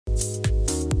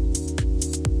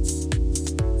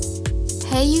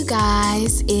Hey you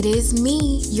guys, it is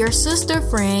me, your sister,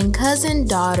 friend, cousin,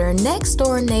 daughter, next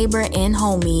door neighbor, and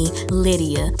homie,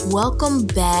 Lydia. Welcome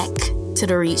back to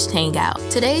the Reached Hangout.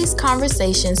 Today's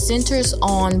conversation centers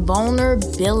on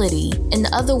vulnerability. In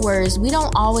other words, we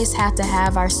don't always have to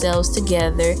have ourselves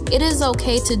together. It is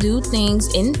okay to do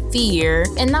things in fear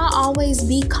and not always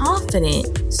be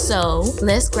confident. So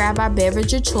let's grab our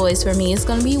beverage of choice. For me, it's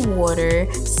going to be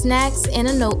water, snacks, and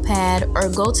a notepad, or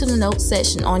go to the notes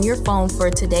section on your phone for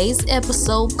today's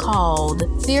episode called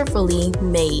Fearfully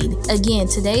Made. Again,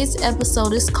 today's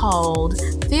episode is called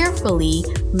Fearfully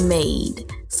Made.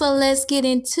 So let's get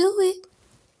into it.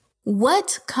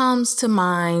 What comes to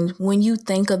mind when you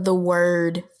think of the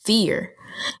word fear?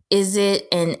 Is it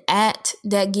an act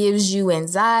that gives you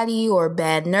anxiety or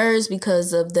bad nerves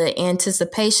because of the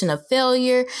anticipation of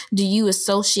failure? Do you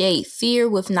associate fear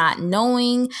with not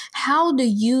knowing? How do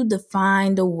you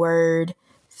define the word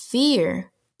fear?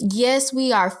 Yes,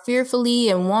 we are fearfully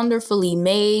and wonderfully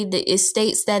made. It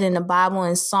states that in the Bible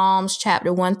in Psalms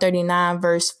chapter 139,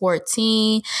 verse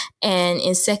 14, and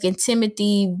in 2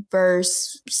 Timothy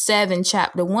verse 7,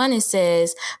 chapter 1, it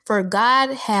says, "For God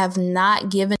have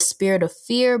not given a spirit of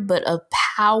fear, but of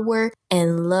power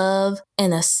and love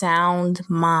and a sound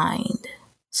mind."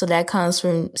 So that comes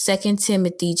from 2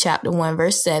 Timothy chapter 1,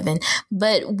 verse 7.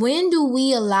 But when do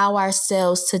we allow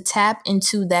ourselves to tap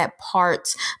into that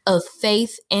part of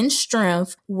faith and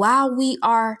strength while we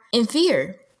are in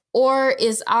fear? Or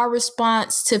is our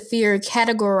response to fear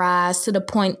categorized to the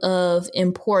point of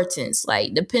importance?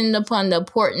 Like, depending upon the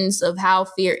importance of how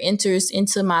fear enters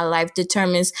into my life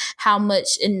determines how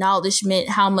much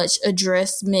acknowledgement, how much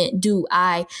addressment do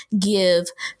I give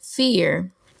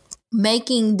fear.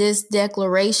 Making this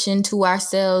declaration to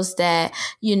ourselves that,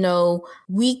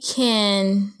 we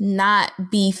can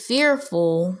not be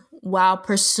fearful while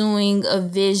pursuing a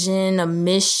vision, a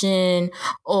mission,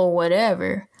 or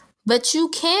whatever. But you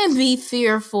can be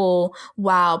fearful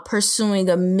while pursuing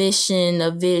a mission, a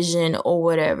vision, or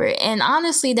whatever. And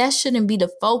honestly, that shouldn't be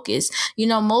the focus.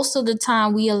 Most of the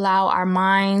time we allow our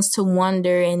minds to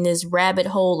wander in this rabbit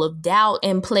hole of doubt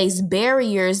and place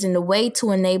barriers in the way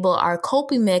to enable our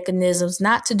coping mechanisms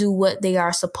not to do what they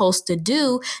are supposed to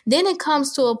do. Then it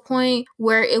comes to a point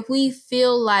where if we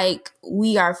feel like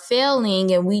we are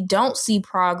failing and we don't see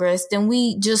progress, then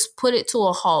we just put it to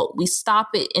a halt. We stop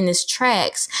it in its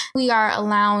tracks. We are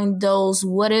allowing those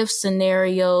what if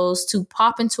scenarios to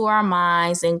pop into our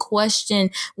minds and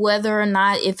question whether or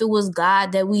not if it was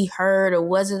God that we heard, or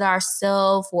was it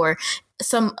ourselves, or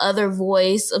some other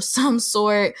voice of some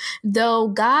sort, though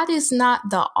God is not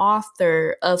the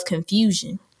author of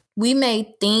confusion. We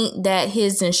may think that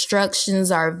his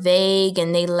instructions are vague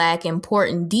and they lack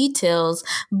important details,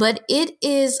 but it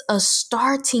is a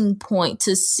starting point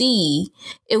to see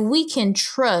if we can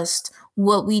trust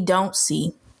what we don't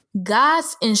see.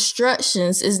 God's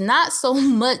instructions is not so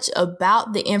much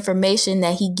about the information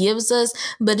that he gives us,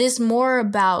 but it's more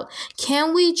about,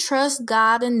 can we trust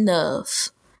God enough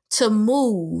to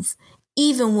move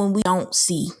even when we don't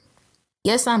see?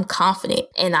 Yes, I'm confident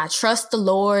and I trust the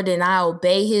Lord and I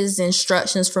obey his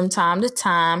instructions from time to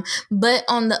time. But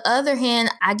on the other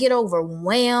hand, I get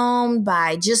overwhelmed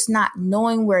by just not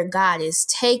knowing where God is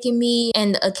taking me.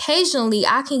 And occasionally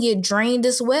I can get drained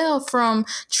as well from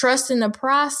trusting the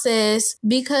process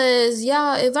because,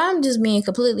 y'all, if I'm just being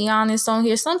completely honest on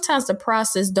here, sometimes the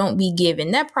process don't be given.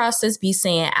 That process be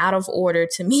saying out of order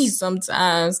to me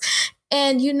sometimes.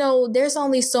 And, there's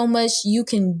only so much you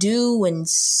can do and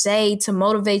say to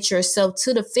motivate yourself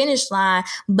to the finish line.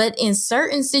 But in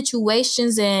certain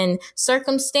situations and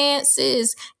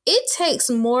circumstances, it takes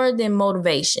more than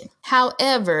motivation.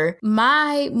 However,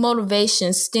 my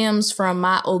motivation stems from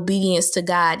my obedience to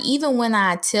God. Even when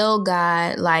I tell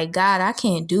God, like, God, I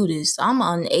can't do this. I'm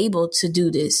unable to do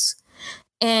this.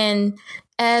 And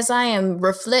as I am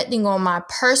reflecting on my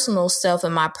personal self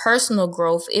and my personal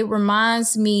growth, it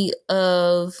reminds me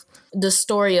of the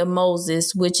story of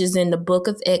Moses, which is in the book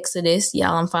of Exodus.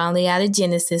 Y'all, I'm finally out of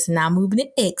Genesis and now moving to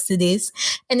Exodus.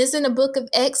 And it's in the book of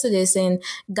Exodus. And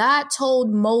God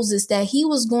told Moses that he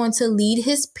was going to lead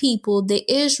his people, the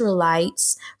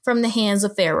Israelites, from the hands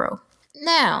of Pharaoh.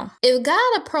 Now, if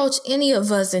God approached any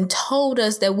of us and told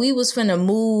us that we was finna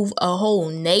move a whole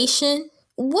nation,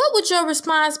 what would your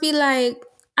response be like?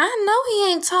 I know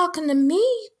he ain't talking to me.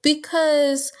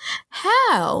 Because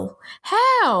how?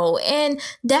 How? And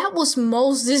that was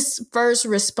Moses' first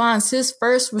response. His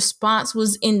first response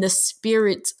was in the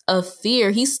spirit of fear.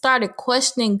 He started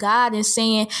questioning God and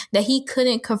saying that he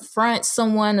couldn't confront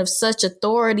someone of such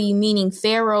authority, meaning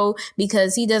Pharaoh,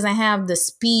 because he doesn't have the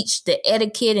speech, the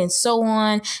etiquette, and so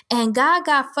on. And God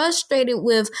got frustrated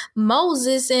with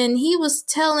Moses, and he was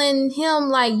telling him,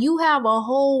 like, you have a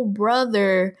whole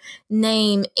brother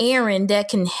named Aaron that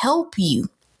can help you.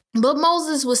 But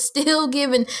Moses was still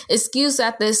giving excuse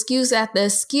after excuse after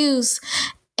excuse.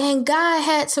 And God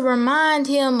had to remind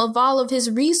him of all of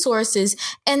his resources.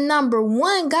 And number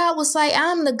one, God was like,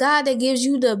 I'm the God that gives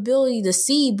you the ability to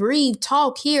see, breathe,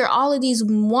 talk, hear, all of these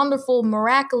wonderful,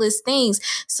 miraculous things.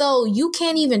 So you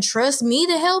can't even trust me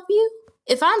to help you?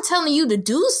 If I'm telling you to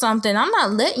do something, I'm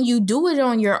not letting you do it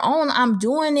on your own. I'm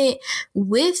doing it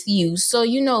with you. So,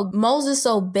 Moses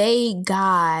obeyed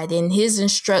God and his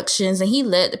instructions, and he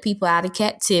led the people out of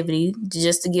captivity,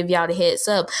 just to give y'all the heads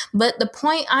up. But the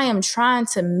point I am trying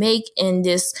to make in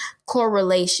this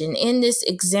correlation, in this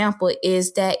example,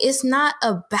 is that it's not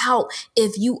about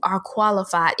if you are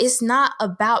qualified. It's not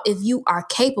about if you are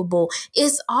capable.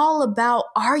 It's all about,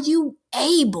 are you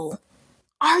able?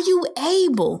 Are you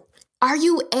able? Are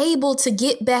you able to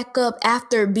get back up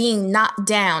after being knocked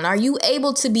down? Are you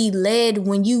able to be led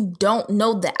when you don't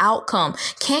know the outcome?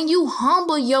 Can you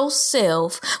humble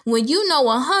yourself when you know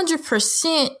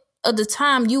 100% of the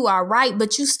time you are right,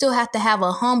 but you still have to have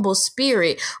a humble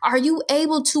spirit? Are you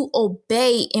able to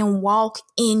obey and walk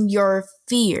in your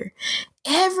fear?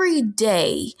 Every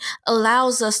day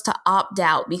allows us to opt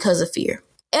out because of fear.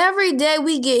 Every day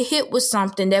we get hit with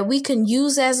something that we can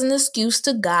use as an excuse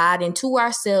to God and to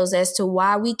ourselves as to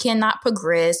why we cannot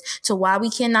progress, to why we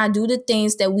cannot do the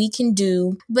things that we can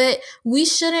do. But we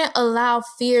shouldn't allow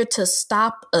fear to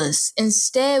stop us.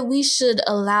 Instead, we should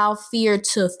allow fear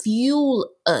to fuel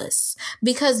us,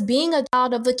 because being a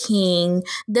child of a king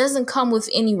doesn't come with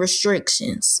any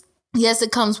restrictions. Yes,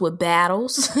 it comes with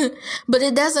battles, but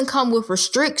it doesn't come with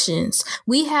restrictions.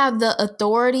 We have the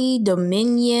authority,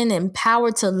 dominion, and power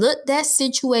to look that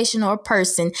situation or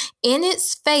person in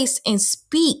its face and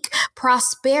speak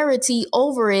prosperity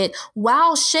over it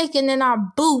while shaking in our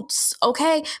boots,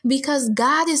 okay? Because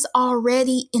God is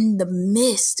already in the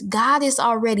midst. God is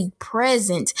already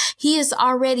present. He is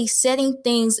already setting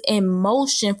things in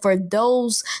motion for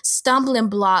those stumbling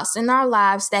blocks in our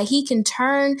lives that he can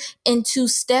turn into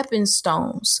stepping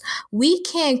stones. We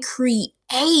can create,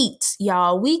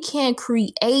 y'all. We can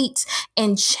create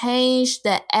and change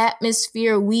the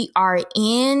atmosphere we are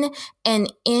in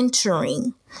and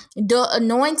entering. The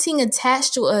anointing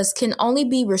attached to us can only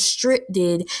be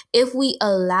restricted if we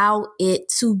allow it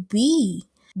to be.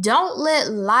 Don't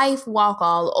let life walk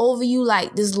all over you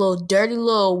like this little dirty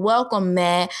little welcome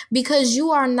mat, because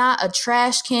you are not a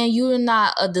trash can. You are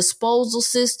not a disposal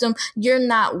system. You're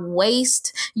not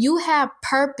waste. You have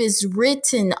purpose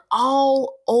written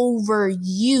all over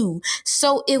you.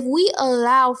 So if we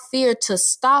allow fear to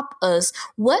stop us,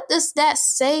 what does that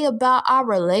say about our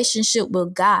relationship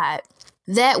with God?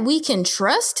 That we can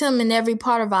trust him in every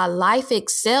part of our life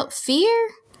except fear?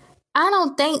 I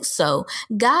don't think so.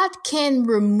 God can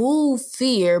remove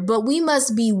fear, but we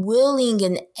must be willing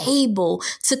and able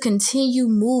to continue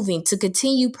moving, to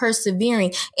continue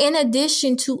persevering. In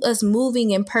addition to us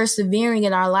moving and persevering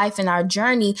in our life and our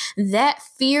journey, that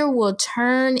fear will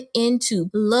turn into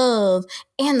love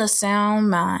and a sound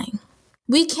mind.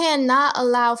 We cannot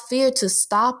allow fear to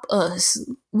stop us.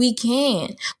 We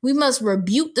must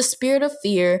rebuke the spirit of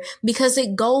fear, because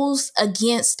it goes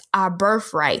against our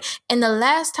birthright. And the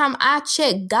last time I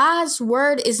checked, God's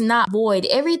word is not void.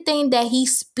 Everything that he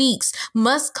speaks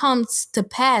must come to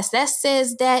pass. That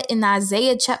says that in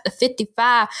Isaiah chapter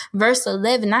 55, verse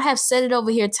 11. I have said it over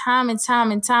here time and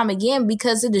time and time again,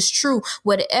 because it is true.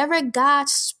 Whatever God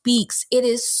speaks, it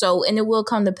is so, and it will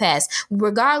come to pass.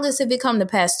 Regardless if it come to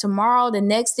pass tomorrow, the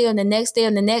next day, or the next day,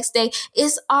 or the next day,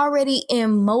 it's already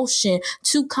in motion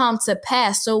to come to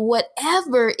pass. So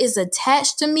whatever is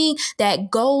attached to me that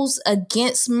goes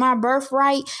against my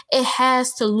birthright, it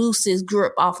has to loose its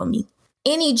grip off of me.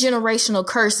 Any generational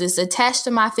curses attached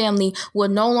to my family will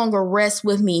no longer rest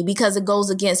with me, because it goes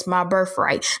against my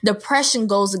birthright. Depression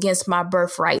goes against my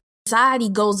birthright. Anxiety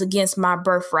goes against my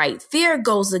birthright. Fear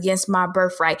goes against my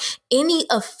birthright. Any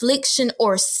affliction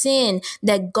or sin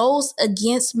that goes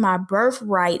against my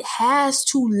birthright has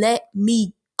to let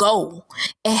me go.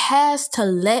 It has to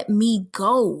let me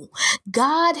go.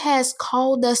 God has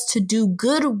called us to do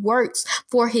good works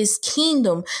for his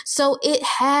kingdom, so it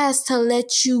has to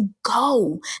let you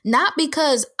go. Not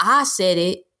because I said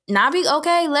it,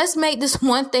 Okay, let's make this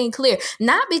one thing clear.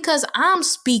 Not because I'm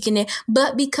speaking it,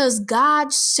 but because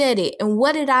God said it. And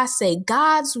what did I say?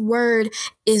 God's word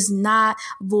is not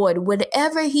void.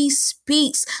 Whatever he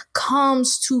speaks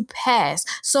comes to pass.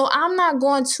 So I'm not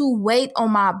going to wait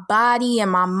on my body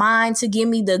and my mind to give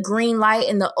me the green light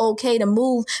and the okay to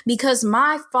move, because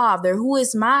my Father, who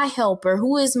is my helper,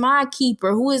 who is my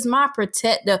keeper, who is my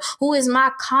protector, who is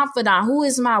my confidant, who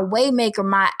is my waymaker,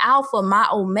 my Alpha, my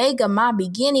Omega, my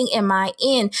beginning and my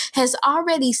end, has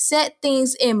already set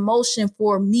things in motion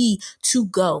for me to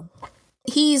go.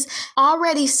 He's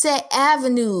already set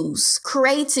avenues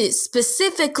created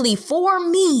specifically for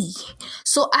me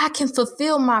so I can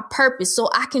fulfill my purpose, so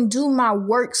I can do my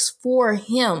works for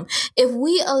him. If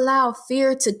we allow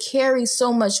fear to carry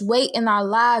so much weight in our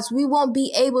lives, we won't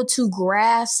be able to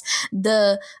grasp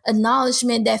the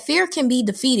acknowledgement that fear can be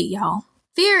defeated, y'all.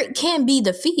 Fear can be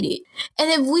defeated. And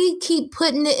if we keep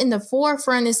putting it in the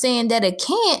forefront and saying that it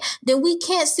can't, then we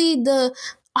can't see the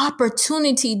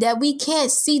opportunity, that we can't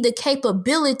see the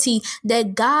capability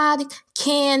that God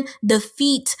can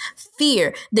defeat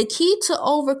fear. The key to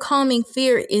overcoming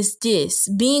fear is this: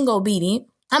 being obedient.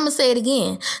 I'm going to say it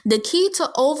again. The key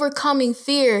to overcoming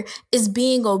fear is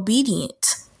being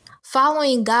obedient.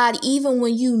 Following God even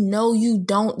when you know you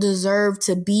don't deserve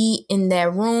to be in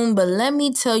that room. But let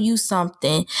me tell you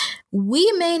something. We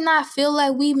may not feel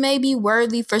like we may be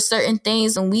worthy for certain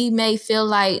things, and we may feel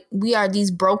like we are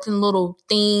these broken little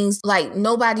things, like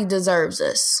nobody deserves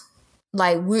us.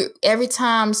 Like every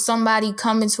time somebody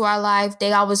come into our life,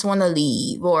 they always want to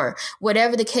leave, or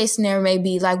whatever the case scenario may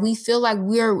be. Like we feel like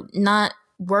we're not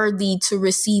worthy to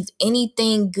receive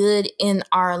anything good in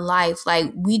our life.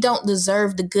 Like we don't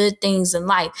deserve the good things in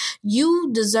life. You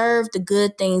deserve the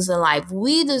good things in life.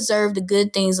 We deserve the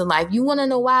good things in life. You want to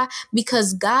know why?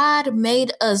 Because God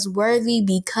made us worthy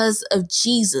because of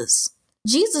Jesus.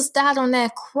 Jesus died on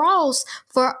that cross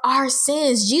for our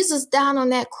sins. Jesus died on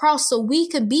that cross so we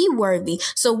could be worthy,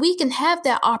 so we can have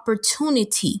that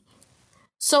opportunity.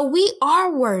 So we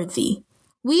are worthy.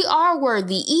 We are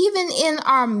worthy. Even in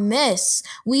our mess,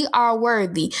 we are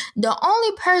worthy. The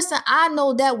only person I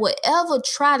know that would ever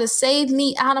try to save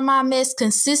me out of my mess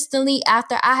consistently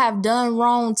after I have done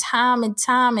wrong time and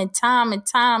time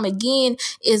again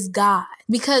is God,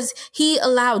 because he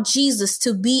allowed Jesus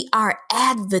to be our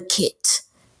advocate.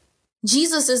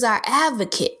 Jesus is our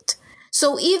advocate.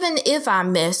 So even if I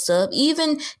mess up,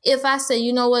 even if I say,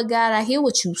 you know what, God, I hear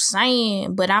what you're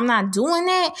saying, but I'm not doing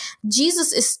that,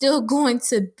 Jesus is still going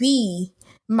to be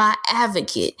my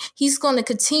advocate. He's going to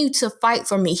continue to fight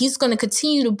for me. He's going to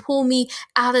continue to pull me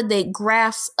out of the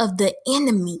grasp of the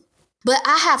enemy. But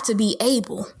I have to be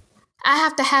able. I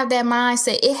have to have that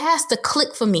mindset. It has to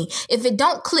click for me. If it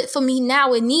don't click for me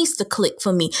now, it needs to click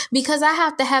for me, because I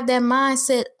have to have that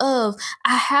mindset of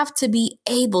I have to be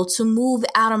able to move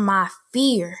out of my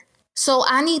fear. So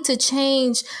I need to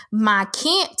change my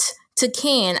can't to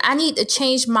can. I need to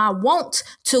change my won't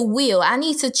to will. I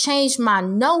need to change my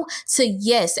no to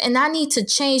yes. And I need to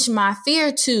change my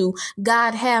fear to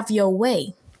God, have your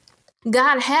way.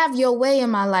 God, have your way in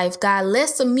my life. God,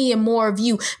 less of me and more of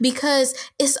you, because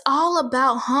it's all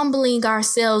about humbling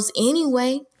ourselves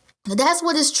anyway. That's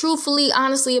what it's truthfully,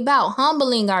 honestly about,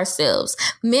 humbling ourselves,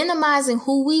 minimizing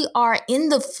who we are in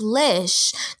the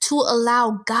flesh to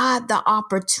allow God the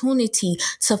opportunity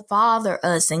to father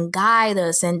us and guide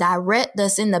us and direct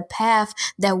us in the path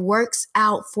that works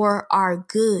out for our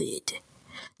good.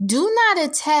 Do not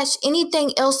attach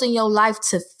anything else in your life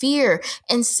to fear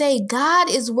and say, God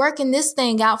is working this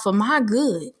thing out for my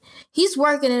good. He's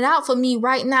working it out for me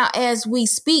right now as we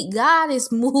speak. God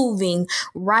is moving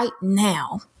right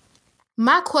now.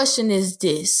 My question is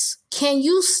this: can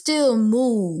you still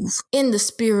move in the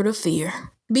spirit of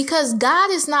fear? Because God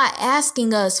is not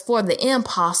asking us for the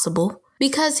impossible,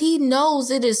 because he knows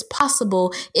it is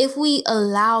possible if we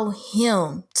allow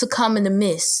him to come in the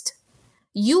midst.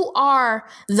 You are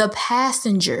the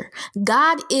passenger.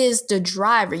 God is the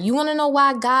driver. You want to know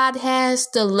why God has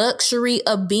the luxury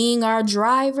of being our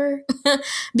driver?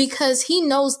 Because he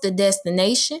knows the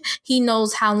destination. He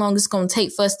knows how long it's going to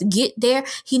take for us to get there.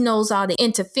 He knows all the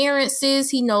interferences.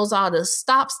 He knows all the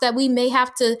stops that we may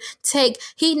have to take.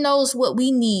 He knows what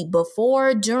we need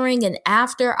before, during, and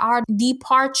after our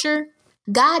departure.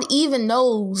 God even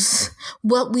knows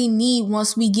what we need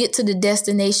once we get to the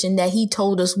destination that he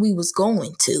told us we was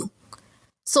going to.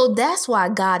 So that's why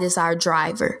God is our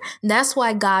driver. That's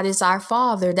why God is our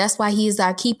father. That's why he is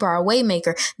our keeper, our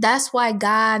waymaker. That's why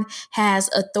God has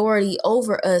authority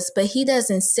over us. But he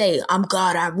doesn't say, I'm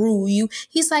God, I rule you.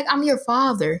 He's like, I'm your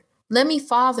father. Let me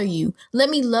father you. Let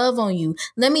me love on you.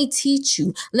 Let me teach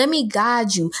you. Let me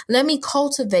guide you. Let me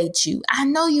cultivate you. I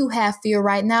know you have fear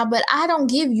right now, but I don't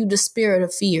give you the spirit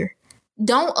of fear.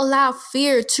 Don't allow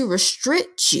fear to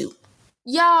restrict you.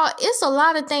 Y'all, it's a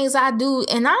lot of things I do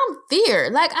and I'm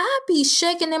feared. Like, I be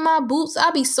shaking in my boots.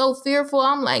 I be so fearful.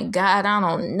 I'm like, God, I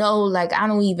don't know. Like, I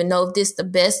don't even know if this is the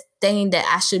best thing that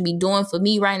I should be doing for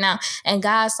me right now. And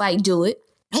God's like, do it.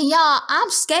 And y'all, I'm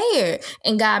scared.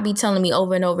 And God be telling me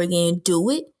over and over again,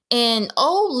 do it. And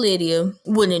old Lydia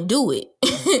wouldn't do it.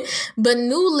 But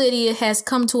new Lydia has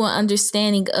come to an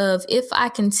understanding of, if I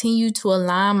continue to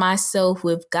align myself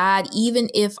with God, even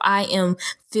if I am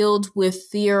filled with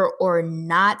fear or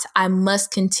not, I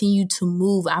must continue to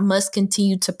move. I must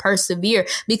continue to persevere,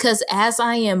 because as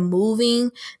I am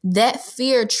moving, that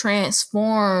fear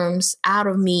transforms out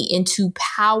of me into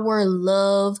power,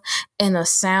 love, and a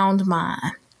sound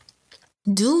mind.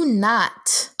 Do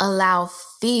not allow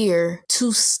fear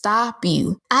to stop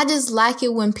you. I just like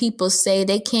it when people say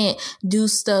they can't do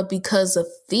stuff because of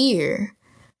fear.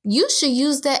 You should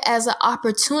use that as an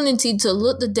opportunity to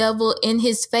look the devil in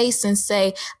his face and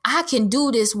say, I can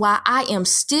do this while I am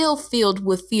still filled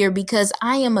with fear, because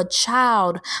I am a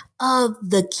child of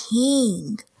the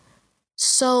King.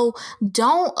 So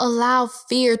don't allow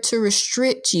fear to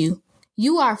restrict you.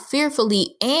 You are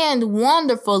fearfully and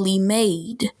wonderfully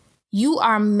made. You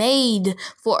are made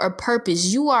for a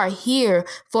purpose. You are here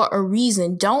for a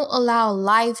reason. Don't allow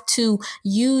life to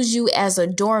use you as a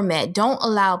doormat. Don't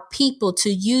allow people to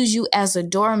use you as a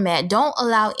doormat. Don't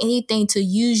allow anything to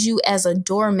use you as a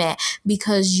doormat,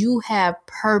 because you have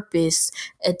purpose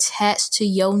attached to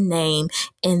your name,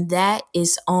 and that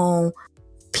is on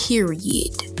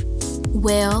period.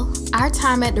 Well, our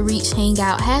time at the Reach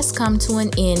Hangout has come to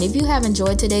an end. If you have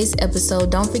enjoyed today's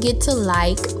episode, don't forget to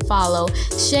like, follow,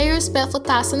 share your respectful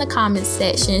thoughts in the comments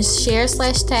section,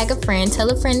 share/tag a friend,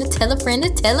 tell a friend to tell a friend to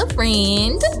tell a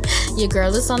friend. Your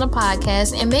girl is on the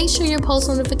podcast, and make sure your post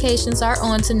notifications are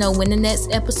on to know when the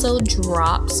next episode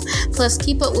drops. Plus,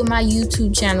 keep up with my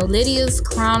YouTube channel, Lydia's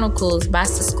Chronicles, by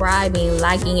subscribing,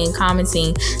 liking, and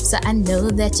commenting, so I know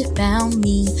that you found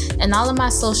me. And all of my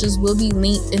socials will be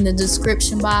linked in the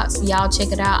description box. Y'all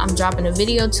check it out. I'm dropping a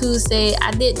video Tuesday.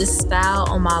 I did the style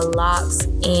on my locks,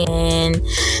 and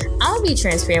I'm gonna be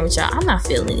transparent with y'all. I'm not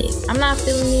feeling it. I'm not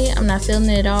feeling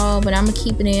it at all, but I'm gonna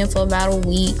keep it in for about a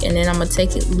week, and then I'm gonna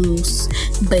take it loose.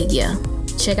 But yeah,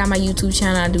 check out my YouTube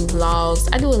channel. I do vlogs.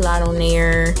 I do a lot on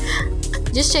there.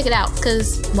 Just check it out,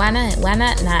 because why not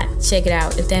check it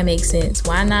out, if that makes sense?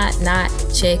 Why not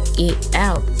check it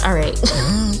out? All right.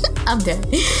 I'm done.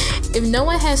 If no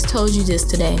one has told you this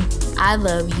today, I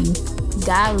love you,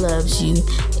 God loves you,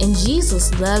 and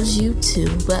Jesus loves you too.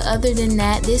 But other than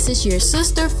that, this is your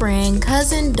sister, friend,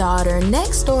 cousin, daughter,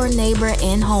 next door neighbor,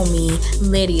 and homie,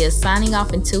 Lydia, signing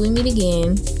off until we meet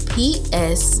again.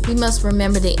 P.S. We must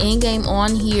remember the end game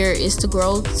on here is to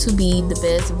grow to be the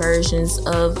best versions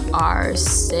of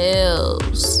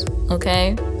ourselves.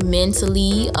 Okay?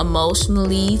 Mentally,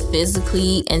 emotionally,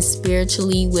 physically, and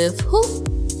spiritually, with who?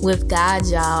 With God,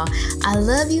 y'all. I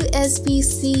love you,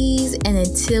 SBCs, and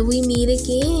until we meet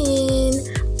again,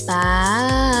 bye.